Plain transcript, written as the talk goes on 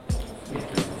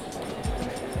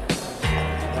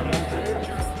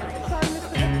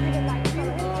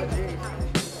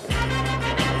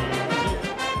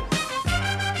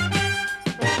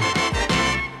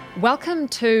Welcome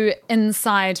to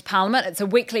Inside Parliament. It's a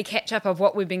weekly catch-up of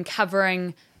what we've been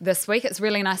covering this week. It's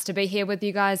really nice to be here with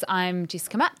you guys. I'm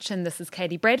Jessica Mutch and this is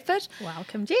Katie Bradford.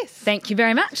 Welcome, Jess. Thank you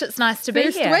very much. It's nice to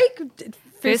be here.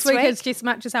 First week is Jess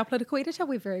Mutch as our political editor.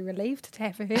 We're very relieved to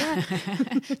have her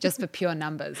here. Just for pure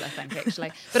numbers, I think,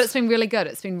 actually. But it's been really good.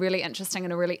 It's been really interesting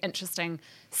and a really interesting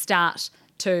start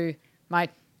to my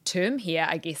term here,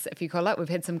 I guess, if you call it. We've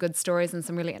had some good stories and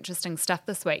some really interesting stuff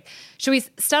this week. Should we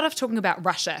start off talking about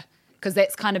Russia? Because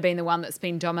that's kind of been the one that's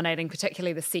been dominating,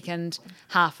 particularly the second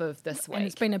half of this week. And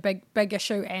it's been a big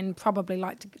issue and probably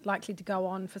likely to go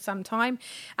on for some time.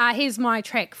 Here's my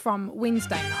track from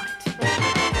Wednesday night.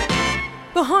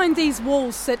 Behind these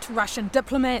walls sit Russian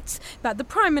diplomats, but the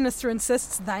Prime Minister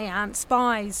insists they aren't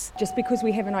spies. Just because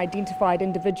we haven't identified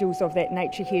individuals of that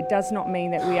nature here does not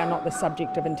mean that we are not the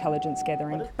subject of intelligence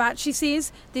gathering. But she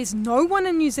says there's no one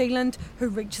in New Zealand who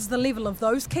reaches the level of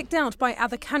those kicked out by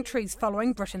other countries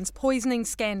following Britain's poisoning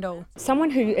scandal.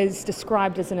 Someone who is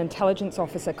described as an intelligence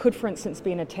officer could, for instance,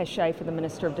 be an attaché for the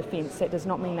Minister of Defence. That does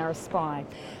not mean they're a spy.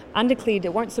 Undeclared,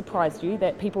 it won't surprise you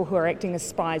that people who are acting as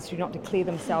spies do not declare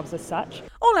themselves as such.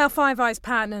 All our Five Eyes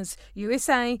partners,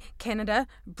 USA, Canada,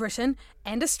 Britain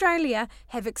and Australia,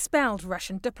 have expelled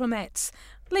Russian diplomats,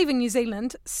 leaving New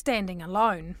Zealand standing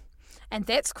alone. And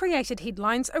that's created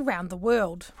headlines around the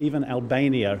world. Even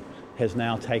Albania has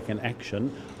now taken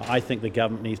action. I think the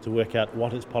government needs to work out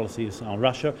what its policy is on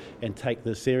Russia and take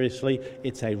this seriously.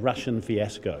 It's a Russian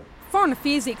fiasco. Foreign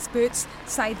affairs experts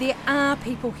say there are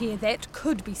people here that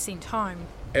could be sent home.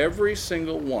 Every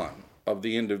single one of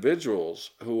the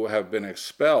individuals who have been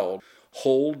expelled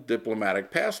hold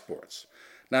diplomatic passports.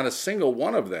 Not a single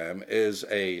one of them is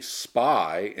a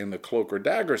spy in the cloak or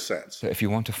dagger sense. If you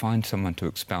want to find someone to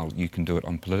expel, you can do it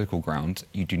on political grounds.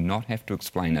 You do not have to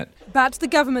explain it. But the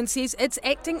government says it's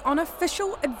acting on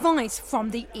official advice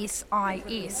from the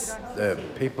SIS. The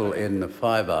people in the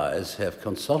Five Eyes have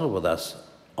consulted with us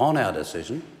on our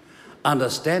decision,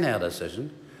 understand our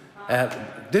decision,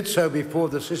 did so before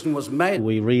the decision was made.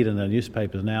 We read in the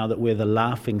newspapers now that we're the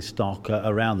laughing stock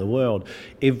around the world.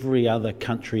 Every other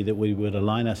country that we would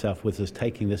align ourselves with is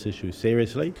taking this issue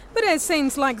seriously. But as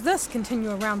scenes like this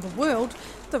continue around the world,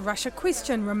 the Russia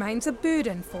question remains a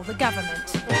burden for the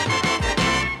government.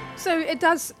 So it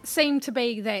does seem to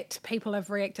be that people have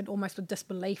reacted almost with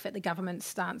disbelief at the government's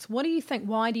stance. What do you think?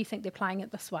 Why do you think they're playing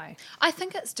it this way? I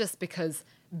think it's just because,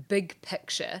 big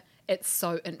picture, it's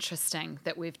so interesting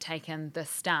that we've taken this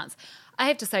stance. I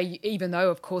have to say, even though,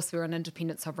 of course, we're an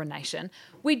independent sovereign nation,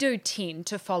 we do tend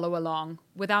to follow along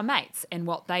with our mates and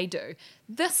what they do.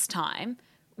 This time,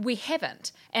 we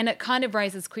haven't. And it kind of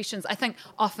raises questions. I think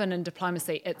often in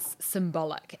diplomacy, it's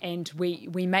symbolic and we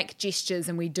make gestures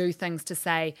and we do things to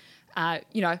say, I'm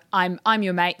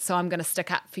your mate, so I'm going to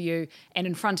stick up for you. And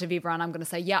in front of everyone, I'm going to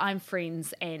say, yeah, I'm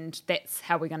friends and that's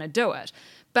how we're going to do it.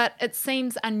 But it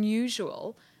seems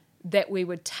unusual that we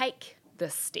would take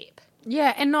this step.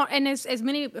 Yeah, and as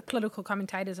many political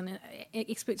commentators and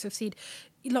experts have said,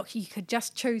 look, you could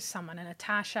just choose someone,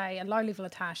 a low-level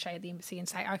attaché at the embassy and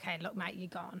say, okay, look, mate, you're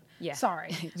gone. Yeah.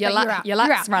 Sorry. Your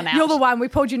luck's run out. You're the one, we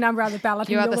pulled your number out of the ballot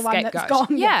and you're the one that's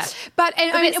gone. Yeah. But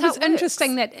it was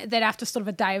interesting that after sort of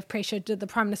a day of pressure, the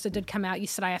Prime Minister did come out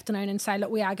yesterday afternoon and say,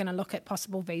 look, we are going to look at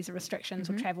possible visa restrictions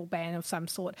or travel ban of some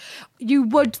sort. You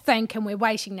would think, and we're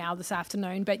waiting now this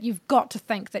afternoon, but you've got to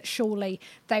think that surely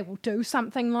they will do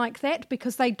something like that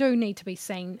because they do need to be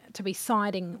seen to be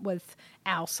siding with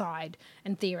our side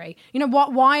in theory. You know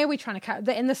what? Why are we trying to cut?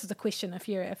 And this is a question. If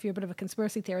you're a bit of a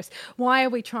conspiracy theorist, why are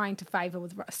we trying to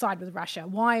side with Russia?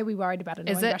 Why are we worried about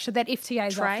annoying Russia? That FTA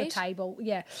is off the table.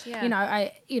 Yeah.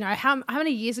 How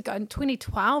many years ago in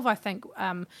 2012, I think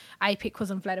APEC was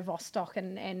in Vladivostok,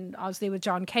 and I was there with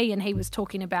John Key, and he was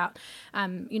talking about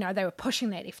they were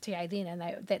pushing that FTA then,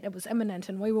 and that it was imminent,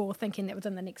 and we were all thinking that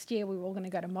within the next year we were all going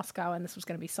to go to Moscow and this was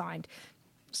going to be signed.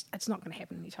 It's not going to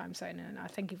happen anytime soon, and I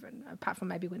think apart from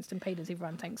maybe Winston Peters,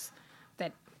 everyone thinks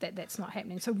that's not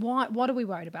happening. So what are we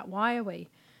worried about? Why are we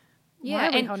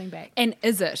holding back? And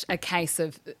is it a case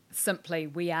of simply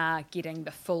we are getting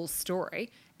the full story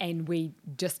and we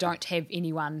just don't have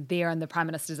anyone there and the Prime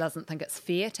Minister doesn't think it's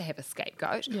fair to have a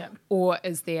scapegoat? Yeah. Or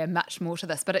is there much more to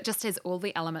this? But it just has all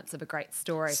the elements of a great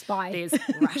story. There's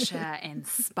Russia and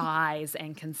spies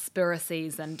and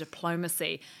conspiracies and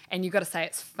diplomacy. And you've got to say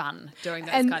it's fun doing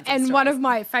those kinds of stories. And one of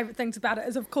my favourite things about it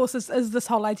is, of course, is this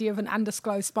whole idea of an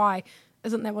undisclosed spy.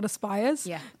 Isn't that what a spy is?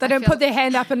 Yeah. They don't put their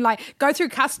hand up and go through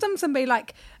customs and be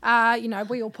like,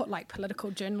 we all put political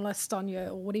journalist on you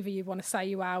or whatever you want to say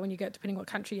you are when you go, depending what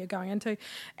country you're going into,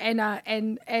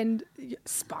 and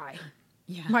spy.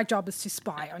 Yeah. My job is to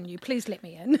spy on you. Please let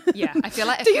me in. Yeah, I feel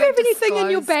like. Do you have anything in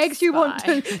your bags you want to?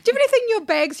 Do you have anything in your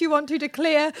bags you want to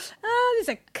declare? There's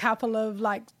a couple of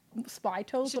like spy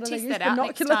tools. Should What test are they that use? out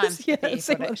next time. Binoculars. Yeah, At the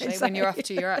see airport, what they actually, say. when you're off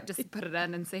to Europe, just put it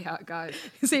in and see how it goes.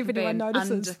 See if Be anyone an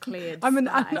notices. Undeclared I'm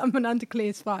spy. an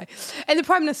undeclared spy. And the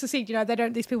Prime Minister said,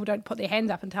 these people don't put their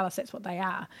hands up and tell us that's what they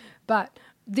are. But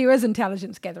there is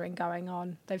intelligence gathering going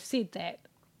on. They've said that.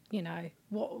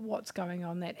 What's going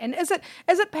on there. And is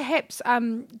it perhaps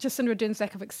Jacinda Ardern's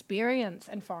lack of experience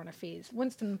in foreign affairs?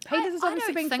 Winston Peters has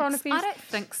obviously been foreign affairs. I don't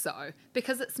think so,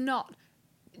 because it's not.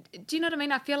 Do you know what I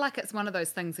mean? I feel like it's one of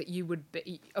those things that you would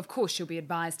be, of course she'll be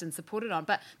advised and supported on,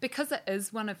 but because it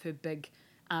is one of her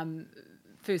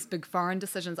first big foreign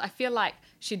decisions, I feel like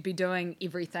she'd be doing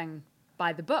everything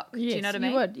by the book. Yes, do you know what I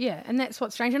mean? You would, yeah. And that's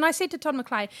what's strange. And I said to Todd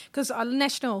McClay, because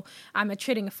National are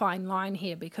treading a fine line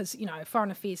here, because,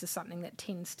 foreign affairs is something that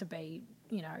tends to be,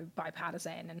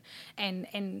 bipartisan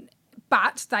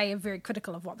but they are very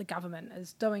critical of what the government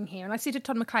is doing here. And I said to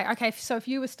Todd McClay, okay, so if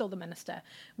you were still the minister,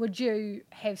 would you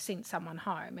have sent someone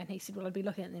home? And he said, well, I'd be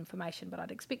looking at the information, but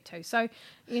I'd expect to. So,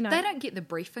 They don't get the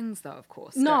briefings, though, of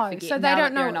course. No, so they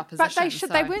don't know. In opposition, but they should.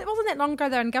 So. They weren't, it wasn't that long ago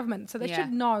they're in government, so they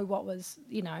should know what was,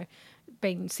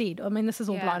 being said. I mean, this is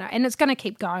all blown out, and it's going to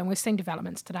keep going. We've seen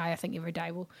developments today. I think every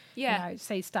day we'll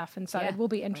see stuff, and so it will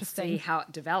be interesting. We'll see how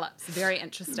it develops. Very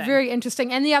interesting. Very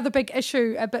interesting. And the other big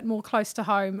issue, a bit more close to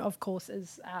home, of course,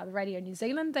 is the Radio New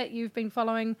Zealand that you've been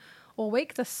following all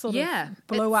week. This sort of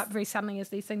blew up very suddenly, as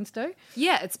these things do.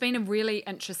 Yeah, it's been a really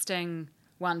interesting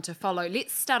one to follow.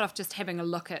 Let's start off just having a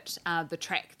look at the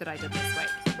track that I did this week.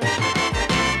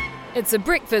 It's a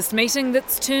breakfast meeting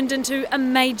that's turned into a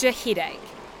major headache.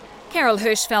 Carol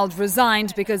Hirschfeld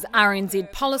resigned because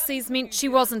RNZ policies meant she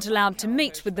wasn't allowed to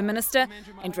meet with the minister,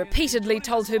 and repeatedly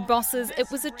told her bosses it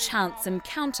was a chance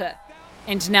encounter.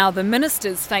 And now the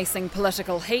minister's facing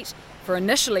political heat for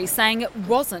initially saying it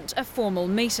wasn't a formal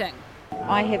meeting.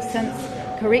 I have since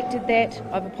corrected that.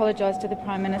 I've apologised to the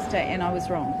Prime Minister and I was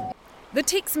wrong. The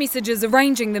text messages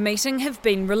arranging the meeting have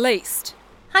been released.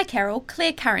 Hi Carol,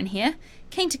 Claire Curran here.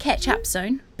 Keen to catch up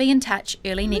soon. Be in touch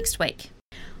early next week.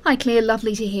 Hi Claire,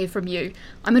 lovely to hear from you.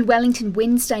 I'm in Wellington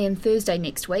Wednesday and Thursday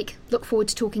next week. Look forward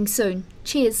to talking soon.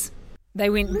 Cheers.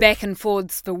 They went back and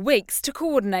forwards for weeks to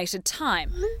coordinate a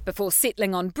time before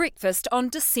settling on breakfast on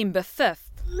December 5th.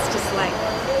 It's just like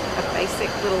a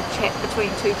basic little chat between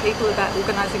two people about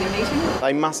organising a meeting.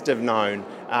 They must have known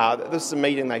that this is a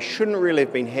meeting they shouldn't really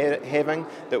have been having,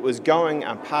 that was going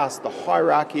past the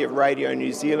hierarchy of Radio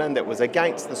New Zealand, that was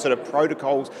against the sort of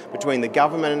protocols between the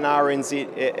government and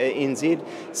NZ.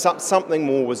 Something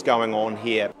more was going on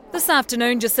here. This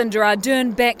afternoon, Jacinda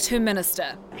Ardern backed her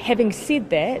minister. Having said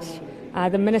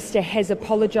that, the minister has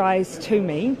apologised to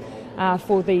me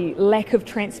for the lack of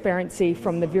transparency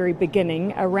from the very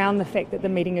beginning around the fact that the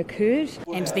meeting occurred.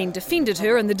 And then defended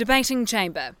her in the debating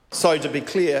chamber. So to be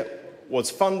clear, was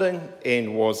funding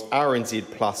and was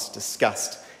RNZ Plus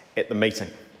discussed at the meeting?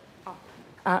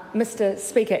 Mr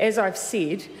Speaker, as I've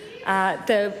said,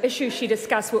 the issues she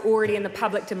discussed were already in the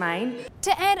public domain.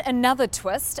 To add another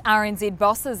twist, RNZ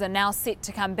bosses are now set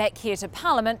to come back here to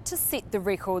Parliament to set the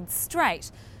record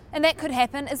straight. And that could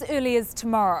happen as early as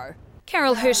tomorrow.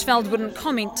 Carol Hirschfeld wouldn't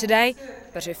comment today,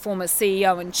 but her former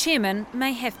CEO and chairman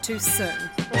may have to soon.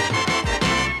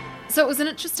 So it was an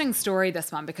interesting story, this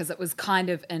one, because it was kind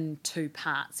of in two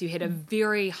parts. You had a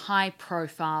very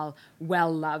high-profile,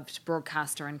 well-loved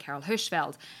broadcaster in Carol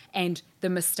Hirschfeld and the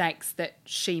mistakes that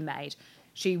she made.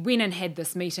 She went and had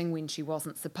this meeting when she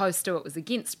wasn't supposed to. It was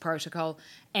against protocol,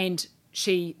 and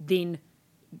she then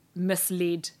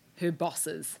misled her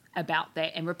bosses about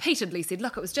that and repeatedly said,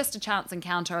 look, it was just a chance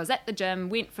encounter. I was at the gym,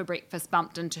 went for breakfast,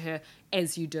 bumped into her,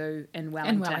 as you do in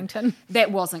Wellington.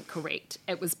 That wasn't correct.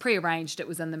 It was prearranged. It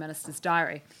was in the minister's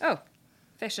diary. Oh,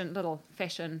 little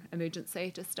fashion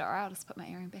emergency. I'll just put my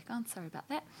earring back on. Sorry about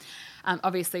that.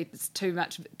 Obviously, it's too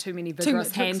many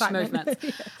vigorous hand movements.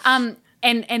 And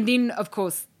then, of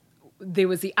course, there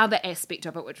was the other aspect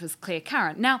of it, which was Claire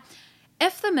Curran. Now,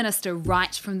 if the minister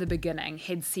right from the beginning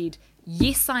had said,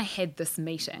 yes, I had this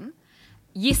meeting,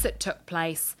 yes, it took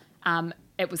place,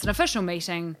 it was an official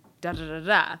meeting,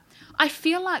 I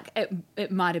feel like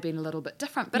it might have been a little bit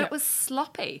different, but it was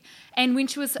sloppy. And when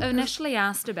she was initially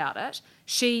asked about it,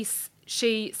 she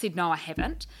said, no, I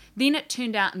haven't. Then it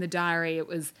turned out in the diary it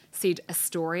was said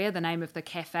Astoria, the name of the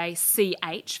cafe,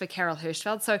 CH for Carol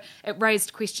Hirschfeld. So it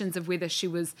raised questions of whether she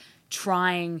was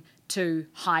trying to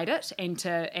hide it and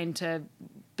to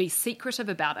be secretive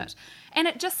about it. And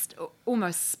it just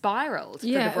almost spiraled for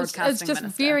the broadcasting it's just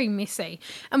minister. very messy.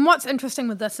 And what's interesting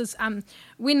with this is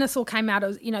when this all came out, it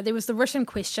was, there was the written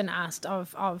question asked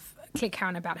of Claire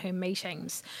Curran about her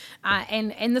meetings.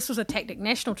 And this was a tactic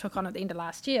National took on at the end of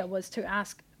last year, was to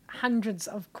ask hundreds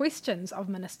of questions of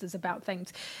ministers about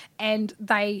things, and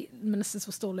ministers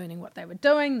were still learning what they were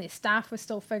doing, their staff were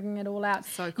still figuring it all out.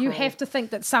 So cool. You have to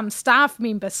think that some staff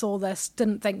member saw this,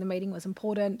 didn't think the meeting was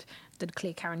important. Did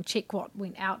Claire Curran check what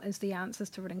went out as the answers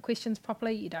to written questions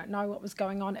properly? You don't know what was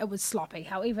going on. It was sloppy.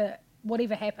 However,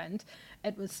 whatever happened,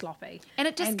 it was sloppy. And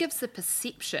it just gives the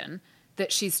perception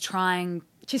that she's trying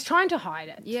to hide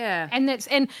it. Yeah. And that's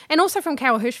and also from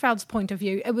Carol Hirschfeld's point of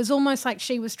view, it was almost like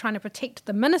she was trying to protect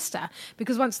the minister,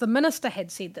 because once the minister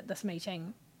had said that this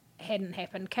meeting hadn't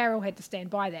happened, Carol had to stand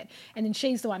by that. And then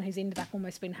she's the one who's ended up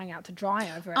almost being hung out to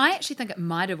dry over it. I actually think it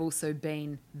might have also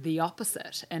been the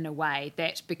opposite in a way,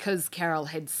 that because Carol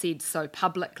had said so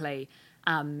publicly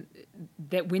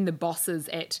that when the bosses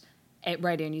at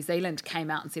Radio New Zealand came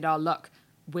out and said, oh, look,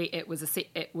 it was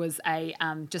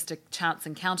just a chance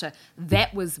encounter,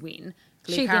 that was when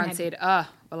Claire Curran said, I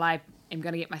am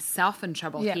going to get myself in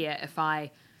trouble here if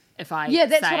I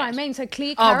that's what I mean. So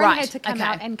Claire Curran had to come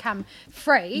out and come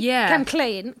free, come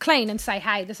clean and say,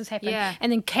 hey, this has happened. Yeah.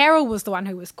 And then Carol was the one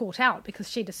who was caught out because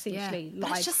she'd essentially lied to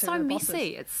her bosses. It's just so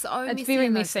messy. It's very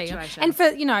messy. And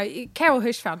for, Carol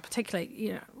Hirschfeld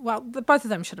particularly, both of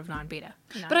them should have known better.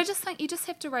 But I just think you just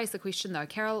have to raise the question, though.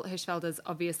 Carol Hirschfeld is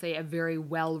obviously a very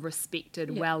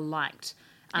well-respected, well-liked,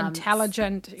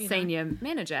 intelligent senior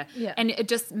manager. Yeah. And it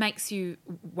just makes you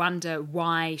wonder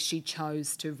why she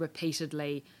chose to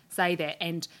repeatedly say that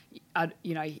and,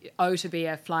 to be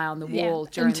a fly on the wall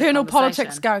during internal the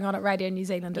politics going on at Radio New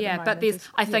Zealand at the moment. But there's,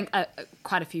 I think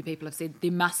quite a few people have said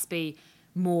there must be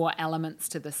more elements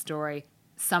to the story,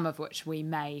 some of which we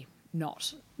may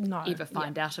not ever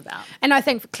find out about. And I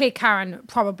think Claire Curran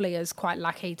probably is quite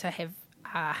lucky to have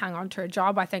hung on to a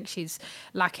job. I think she's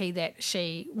lucky that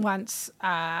she once,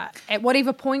 at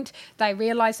whatever point they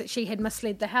realised that she had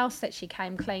misled the House, that she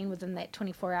came clean within that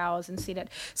 24 hours and said it,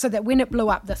 so that when it blew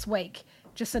up this week,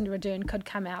 Jacinda Ardern could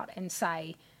come out and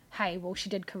say, hey, well, she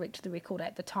did correct the record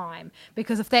at the time.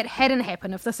 Because if that hadn't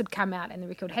happened, if this had come out and the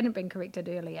record hadn't been corrected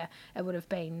earlier, it would have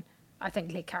been, I think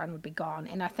Claire Curran would be gone.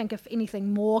 And I think if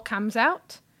anything more comes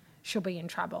out, she'll be in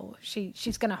trouble.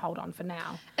 She's going to hold on for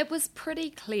now. It was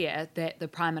pretty clear that the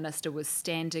Prime Minister was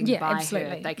standing by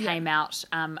absolutely. her. They came out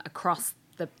across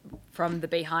from the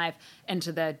Beehive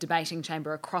into the debating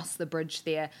chamber across the bridge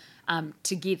there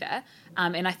together.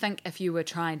 And I think if you were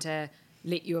trying to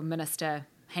let your minister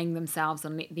hang themselves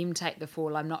and let them take the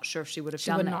fall, I'm not sure if she would have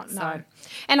done that. No.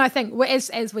 And I think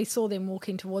as we saw them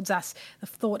walking towards us, the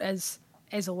thought is,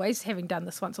 as always, having done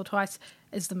this once or twice,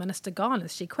 is the minister gone?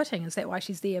 Is she quitting? Is that why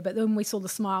she's there? But then we saw the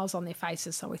smiles on their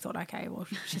faces, so we thought, okay, well,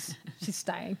 she's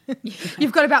staying.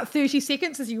 You've got about 30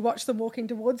 seconds as you watch them walking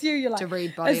towards you. You're like, to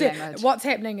read body language. What's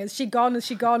happening? Is she gone? Is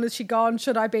she gone? Is she gone?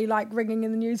 Should I be like ringing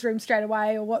in the newsroom straight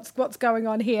away? Or what's going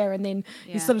on here? And then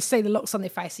you sort of see the looks on their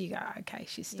face and you go, okay,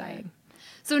 she's staying.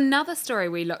 So another story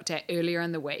we looked at earlier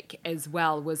in the week as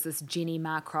well was this Jenny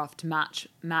Marcroft,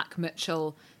 Mark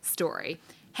Mitchell story.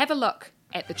 Have a look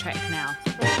at the track now.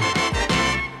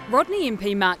 Rodney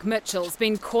MP Mark Mitchell's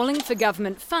been calling for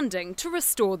government funding to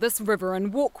restore this river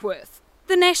in Warkworth.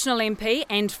 The National MP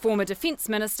and former Defence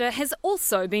Minister has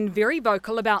also been very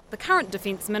vocal about the current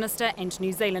Defence Minister and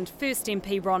New Zealand First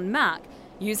MP Ron Mark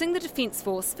using the Defence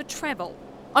Force for travel.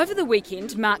 Over the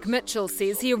weekend, Mark Mitchell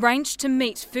says he arranged to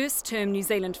meet first-term New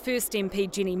Zealand First MP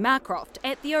Jenny Marcroft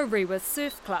at the Orewa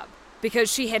Surf Club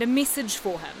because she had a message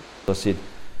for him. I said,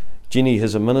 Jenny,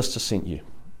 has a minister sent you?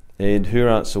 And her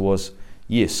answer was,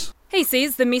 yes. He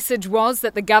says the message was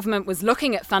that the government was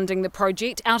looking at funding the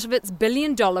project out of its $1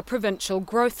 billion provincial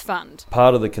growth fund.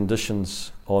 Part of the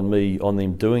conditions on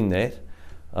them doing that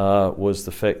was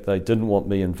the fact they didn't want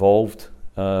me involved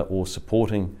or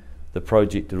supporting the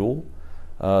project at all.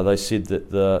 She said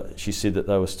that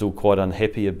they were still quite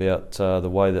unhappy about the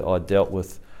way that I dealt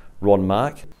with Ron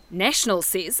Mark. National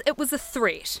says it was a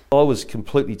threat. I was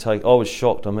completely I was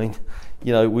shocked. I mean,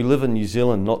 we live in New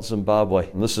Zealand, not Zimbabwe,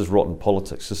 and this is rotten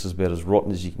politics. This is about as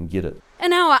rotten as you can get it.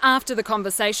 An hour after the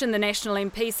conversation, the National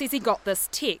MP says he got this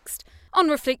text. On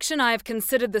reflection, I have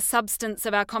considered the substance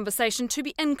of our conversation to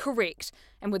be incorrect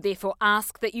and would therefore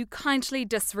ask that you kindly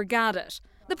disregard it.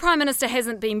 The Prime Minister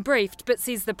hasn't been briefed, but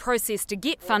says the process to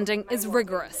get funding is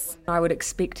rigorous. I would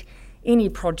expect any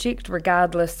project,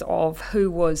 regardless of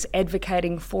who was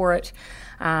advocating for it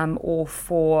or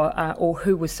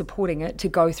who was supporting it, to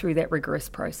go through that rigorous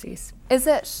process. Is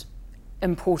it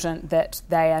important that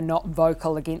they are not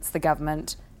vocal against the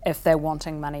government if they're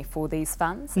wanting money for these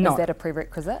funds? No. Is that a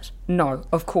prerequisite? No,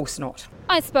 of course not.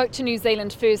 I spoke to New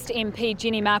Zealand First MP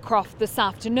Jenny Marcroft this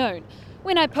afternoon.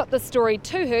 When I put the story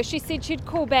to her, she said she'd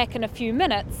call back in a few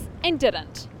minutes and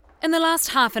didn't. In the last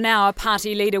half an hour,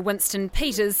 party leader Winston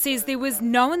Peters says there was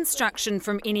no instruction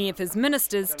from any of his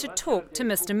ministers to talk to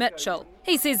Mr Mitchell.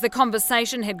 He says the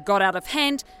conversation had got out of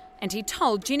hand and he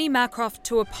told Jenny Marcroft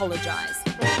to apologise.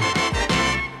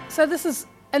 So this is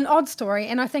an odd story,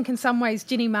 and I think in some ways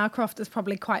Jenny Marcroft is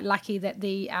probably quite lucky that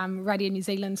the Radio New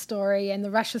Zealand story and the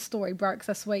Russia story broke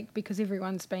this week, because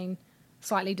everyone's been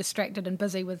slightly distracted and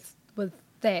busy with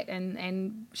that,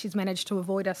 and she's managed to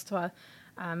avoid us to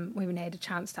we haven't had a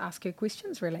chance to ask her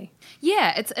questions, really.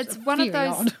 Yeah, it's one of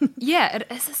those. Odd. Yeah, it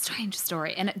is a strange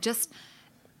story, and it just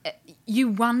you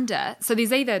wonder. So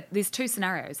there's two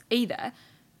scenarios. Either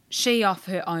she, off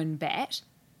her own bat,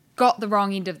 got the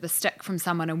wrong end of the stick from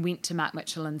someone and went to Mark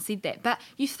Mitchell and said that. But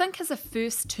you think as a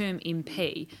first-term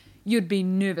MP, you'd be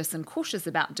nervous and cautious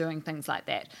about doing things like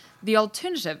that. The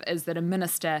alternative is that a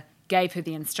minister gave her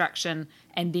the instruction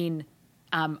and then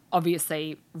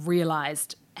obviously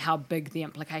realised how big the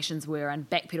implications were and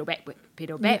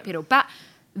backpedal. But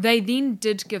they then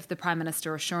did give the Prime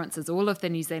Minister assurances, all of the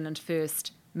New Zealand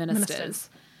First ministers.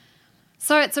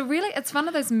 So it's one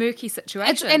of those murky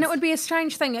situations. And it would be a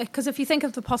strange thing, because if you think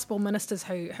of the possible ministers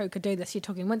who could do this, you're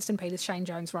talking Winston Peters, Shane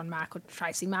Jones, Ron Mark, or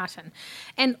Tracy Martin.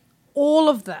 And all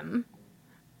of them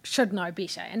should know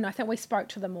better. And I think we spoke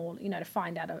to them all, to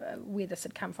find out where this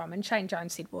had come from. And Shane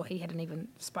Jones said, well, he hadn't even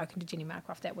spoken to Jenny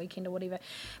Marcroft that weekend or whatever.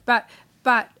 But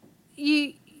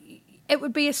it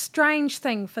would be a strange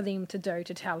thing for them to do,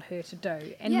 to tell her to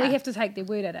do. And we have to take their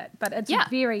word at it. But it's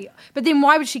But then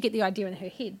why would she get the idea in her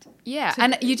head? Yeah,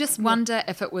 and you just wonder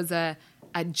if it was a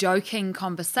joking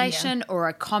conversation or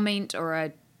a comment or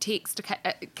a text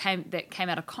that came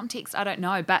out of context. I don't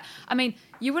know. But, I mean,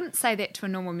 you wouldn't say that to a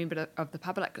normal member of the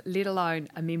public, let alone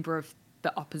a member of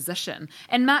the opposition.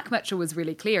 And Mark Mitchell was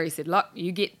really clear. He said, look,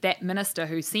 you get that minister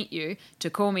who sent you to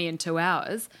call me in 2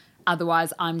 hours,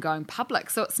 otherwise I'm going public.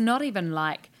 So it's not even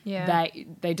like they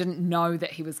didn't know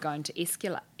that he was going to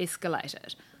escalate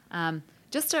it.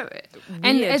 Just a weird.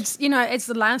 And it's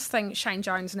the last thing Shane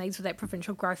Jones needs with that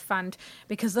Provincial Growth Fund,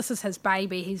 because this is his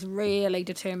baby. He's really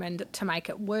determined to make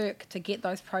it work, to get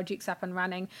those projects up and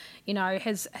running.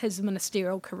 His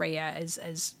ministerial career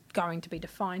is going to be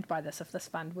defined by this if this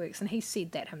fund works, and he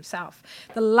said that himself.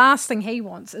 The last thing he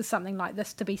wants is something like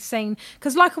this to be seen,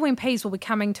 because local MPs will be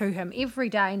coming to him every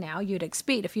day now. You'd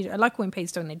expect, if you local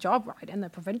MPs doing their job right in the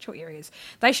provincial areas,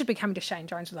 they should be coming to Shane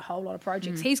Jones with a whole lot of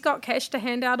projects. He's got cash to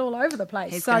hand out all over the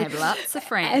place. He's going to have lots of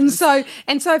friends.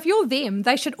 And so if you're them,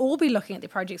 they should all be looking at their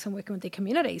projects and working with their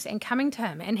communities and coming to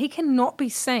him, and he cannot be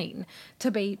seen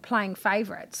to be playing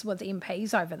favourites with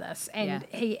MPs over this, and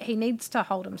he needs to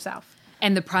hold himself.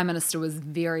 And the Prime Minister was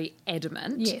very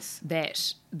adamant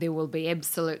that there will be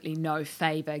absolutely no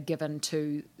favour given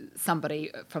to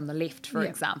somebody from the left, for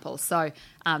example. So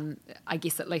I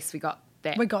guess at least we got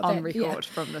that on record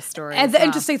from the story. And the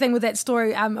interesting thing with that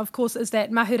story, of course, is that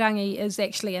Mahurangi is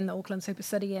actually in the Auckland Super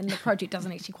City, and the project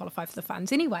doesn't actually qualify for the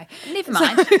funds anyway. Never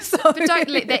mind. But don't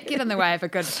let that get in the way of a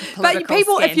good political But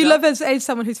people, scandal. if you live as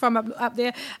someone who's from up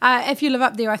there, if you live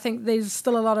up there, I think there's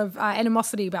still a lot of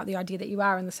animosity about the idea that you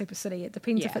are in the Super City. It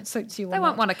depends if it suits you or not. They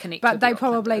won't want to connect But with they the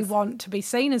probably Aucklanders. want to be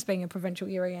seen as being a provincial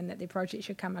area, and that their project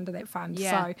should come under that fund.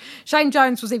 Yeah. So Shane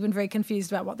Jones was even very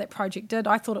confused about what that project did.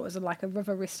 I thought it was like a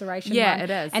river restoration one. It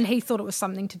is. And he thought it was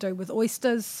something to do with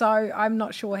oysters, so I'm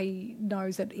not sure he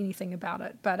knows anything about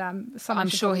it. But I'm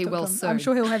sure he will soon. I'm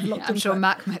sure he'll have looked I'm into sure it.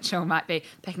 Mark Mitchell might be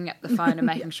picking up the phone and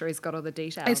making sure he's got all the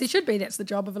details. As he should be. That's the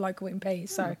job of a local MP.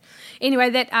 So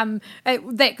anyway,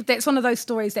 that's one of those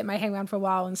stories that may hang around for a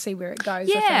while and see where it goes.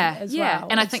 Well.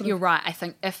 And I think you're right. I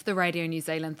think if the Radio New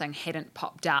Zealand thing hadn't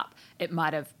popped up, it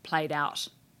might have played out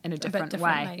in a different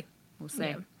way. We'll see.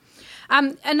 Yeah.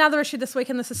 Another issue this week,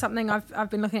 and this is something I've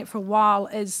been looking at for a while,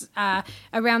 is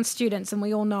around students. And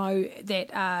we all know that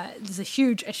there's a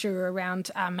huge issue around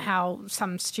how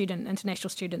some international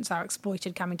students are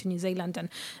exploited coming to New Zealand, and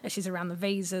issues around the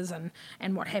visas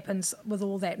and what happens with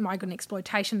all that migrant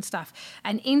exploitation stuff.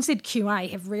 And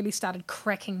NZQA have really started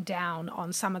cracking down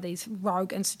on some of these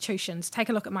rogue institutions. Take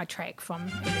a look at my track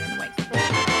from earlier in the week.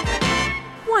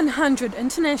 100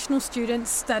 international students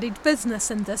studied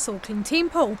business in this Auckland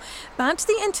temple, but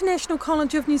the International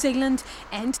College of New Zealand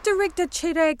and Director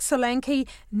Chirag Solanki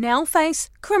now face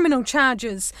criminal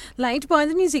charges laid by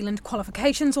the New Zealand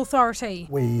Qualifications Authority.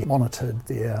 We monitored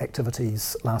their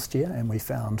activities last year, and we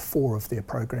found 4 of their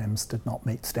programs did not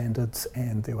meet standards,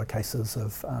 and there were cases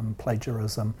of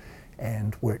plagiarism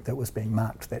and work that was being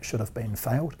marked that should have been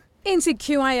failed.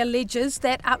 NZQA alleges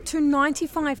that up to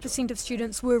 95% of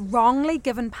students were wrongly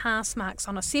given pass marks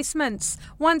on assessments.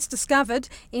 Once discovered,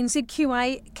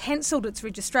 NZQA cancelled its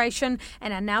registration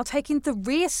and are now taking the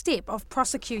rare step of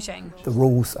prosecuting. The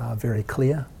rules are very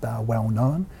clear, they are well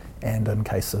known, and in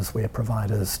cases where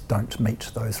providers don't meet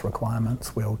those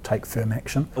requirements, we'll take firm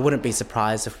action. I wouldn't be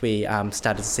surprised if we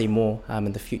started to see more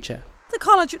in the future. The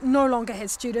college no longer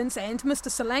has students, and Mr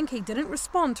Solanke didn't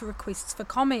respond to requests for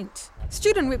comment.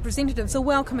 Student representatives are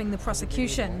welcoming the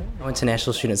prosecution.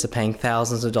 International students are paying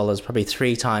thousands of dollars, probably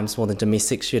 3 times more than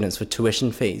domestic students, for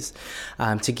tuition fees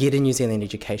to get a New Zealand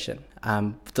education.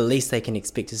 The least they can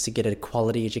expect is to get a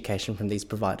quality education from these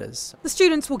providers. The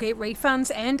students will get refunds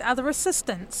and other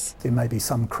assistance. There may be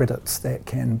some credits that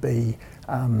can be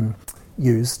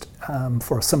used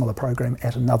for a similar program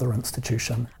at another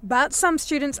institution. But some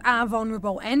students are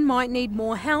vulnerable and might need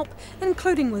more help,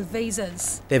 including with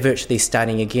visas. They're virtually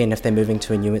starting again if they're moving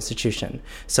to a new institution,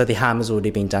 so the harm has already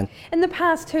been done. In the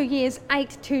past 2 years,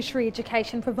 8 tertiary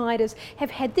education providers have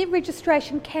had their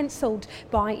registration cancelled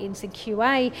by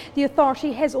NZQA. The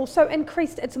authority has also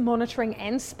increased its monitoring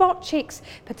and spot checks,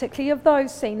 particularly of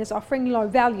those seen as offering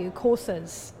low-value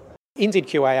courses.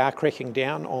 NZQA are cracking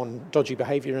down on dodgy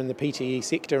behaviour in the PTE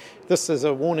sector. This is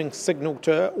a warning signal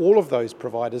to all of those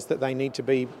providers that they need to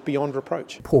be beyond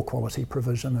reproach. Poor quality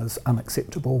provision is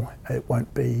unacceptable. It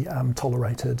won't be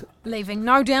tolerated. Leaving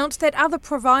no doubt that other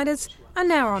providers are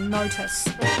now on notice.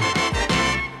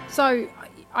 So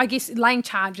I guess laying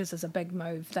charges is a big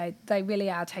move. They really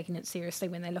are taking it seriously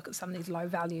when they look at some of these low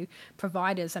value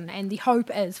providers, and the hope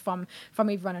is from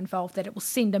everyone involved that it will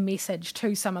send a message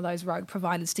to some of those rogue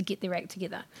providers to get their act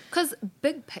together. Because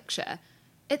big picture,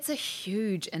 it's a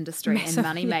huge industry Massive,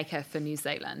 and moneymaker for New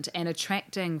Zealand, and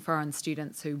attracting foreign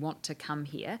students who want to come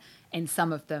here, and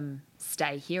some of them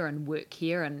stay here and work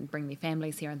here and bring their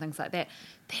families here and things like that.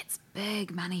 That's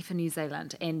big money for New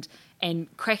Zealand, and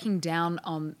cracking down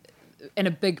on in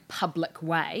a big public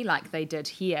way like they did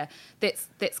here,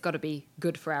 that's got to be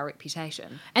good for our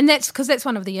reputation. And that's because that's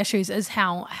one of the issues, is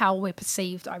how we're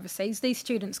perceived overseas. These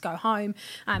students go home,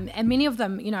 and many of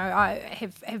them, I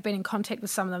have been in contact with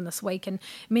some of them this week, and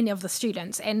many of the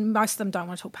students, and most of them don't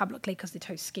want to talk publicly because they're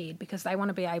too scared, because they want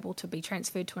to be able to be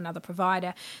transferred to another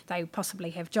provider. They possibly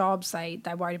have jobs,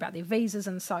 they're worried about their visas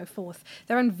and so forth.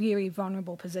 They're in very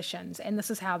vulnerable positions, and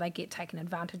this is how they get taken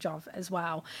advantage of as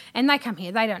well. And they come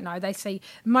here, they don't know, they see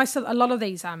a lot of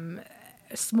these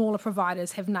smaller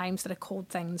providers have names that are called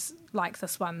things like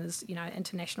this one. There's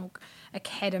International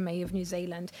Academy of New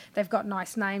Zealand. They've got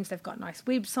nice names, they've got nice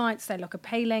websites, they look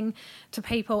appealing to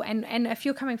people, and if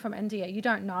you're coming from India, you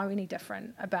don't know any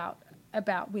different about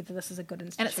whether this is a good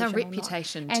institution. And it's a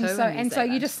reputation too. And so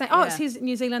you just say, it says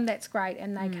New Zealand, that's great,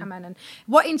 and they come in. And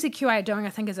what NZQA are doing, I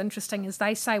think, is interesting, is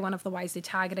they say one of the ways they're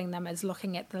targeting them is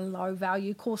looking at the low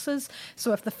value courses.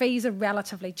 So if the fees are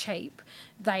relatively cheap,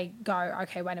 they go,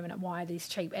 okay, wait a minute, why are these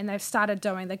cheap? And they've started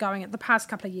the past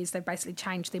couple of years, they've basically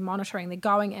changed their monitoring. They're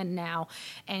going in now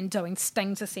and doing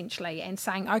stings essentially, and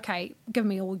saying, okay, give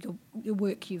me all your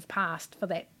work you've passed for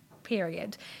that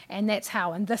period. And that's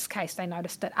how, in this case, they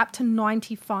noticed that up to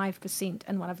 95%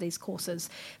 in one of these courses,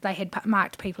 they had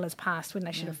marked people as passed when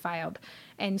they should have failed.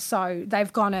 And so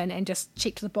they've gone in and just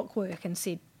checked the bookwork and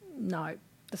said, no,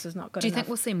 this is not good enough. Do you think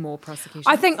we'll see more prosecutions?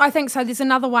 I think so. There's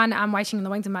another one waiting in the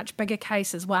wings, a much bigger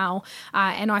case as well.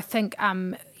 And I think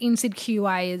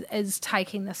NZQA is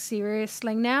taking this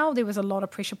seriously now. There was a lot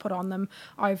of pressure put on them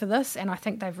over this, and I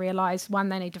think they've realised, one,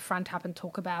 they need to front up and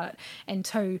talk about it, and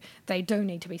two, they do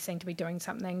need to be seen to be doing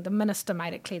something. The Minister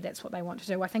made it clear that's what they want to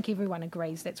do. I think everyone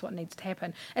agrees that's what needs to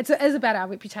happen. It is about our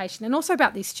reputation and also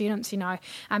about these students,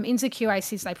 NZQA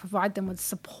says they provide them with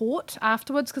support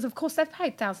afterwards, because of course they've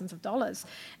paid thousands of dollars,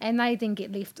 and they then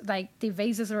get left, their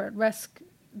visas are at risk,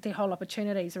 their whole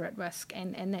opportunities are at risk,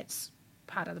 and that's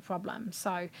part of the problem.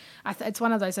 So it's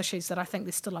one of those issues that I think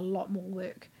there's still a lot more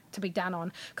work to be done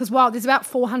on, because while there's about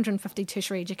 450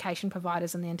 tertiary education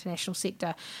providers in the international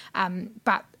sector, and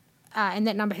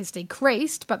that number has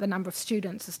decreased, but the number of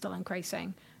students is still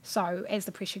increasing. So as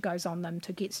the pressure goes on them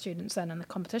to get students in and the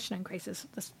competition increases,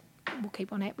 this will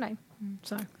keep on happening.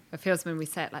 So it feels, when we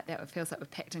say it like that, it feels like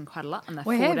we've packed in quite a lot in the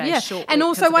we 4 have, days short. And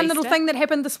also one little thing that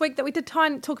happened this week that we did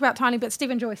talk about tiny bit,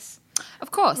 Stephen Joyce.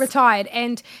 Of course. Retired.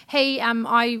 And he,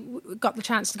 I got the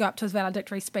chance to go up to his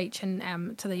valedictory speech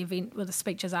and to the event with the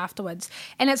speeches afterwards.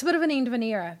 And it's a bit of an end of an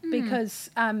era because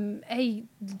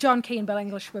John Key and Bill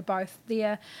English were both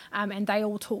there, and they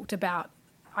all talked about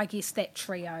I guess that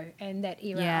trio and that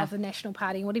era of the National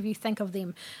Party, and whatever you think of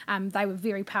them, they were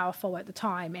very powerful at the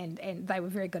time, and they were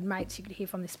very good mates. You could hear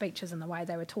from their speeches and the way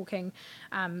they were talking,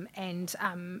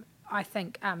 I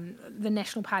think the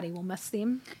National Party will miss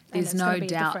them. There's no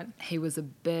doubt he was a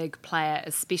big player,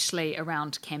 especially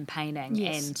around campaigning.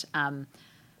 Yes. And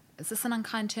is this an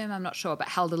unkind term? I'm not sure, but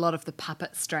held a lot of the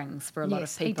puppet strings for a lot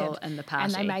of people in the party.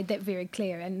 And they made that very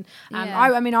clear. And Yeah.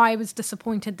 I was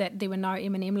disappointed that there were no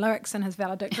Eminem lyrics in his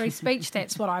valedictory speech.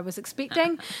 That's what I was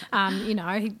expecting. Or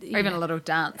even a little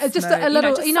dance. Just move, a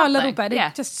little, just a little something.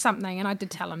 bit, just something. And I did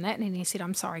tell him that, and he said,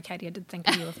 "I'm sorry, Katie, I did think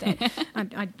of you of that.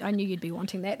 I knew you'd be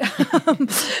wanting that."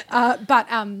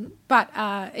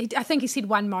 I think he said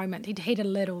one moment he'd had a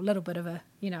little bit of a,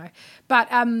 But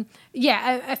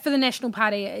for the National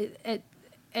Party, it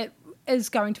is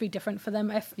going to be different for them.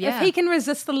 If he can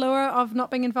resist the lure of not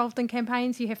being involved in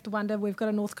campaigns, you have to wonder, we've got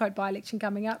a Northcote by-election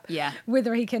coming up,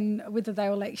 whether they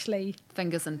will actually...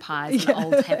 Fingers and pies and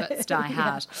old habits die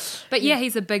hard. But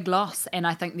he's a big loss, and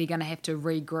I think they're going to have to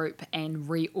regroup and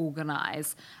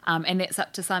reorganise. And that's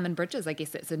up to Simon Bridges. I guess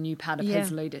that's a new part of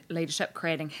his leadership,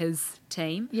 creating his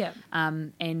team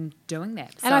and doing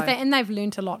that. And they've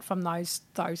learnt a lot from those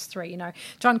three.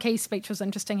 John Key's speech was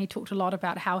interesting. He talked a lot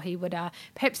about how he would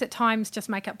perhaps at times just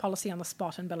make up policy on the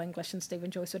spot, and Bill English and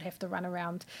Stephen Joyce would have to run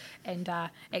around and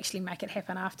actually make it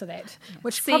happen after that,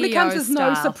 which probably comes as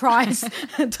no surprise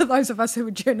to those of us who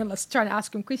were journalists trying to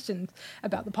ask him questions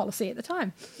about the policy at the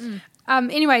time.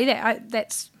 Anyway,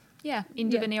 that's...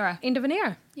 end of an era. End of an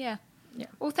era. Yeah.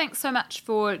 Well, thanks so much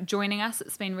for joining us.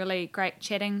 It's been really great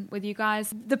chatting with you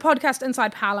guys. The podcast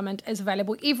Inside Parliament is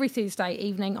available every Thursday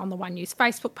evening on the One News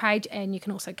Facebook page, and you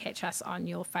can also catch us on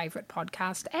your favourite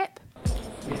podcast app.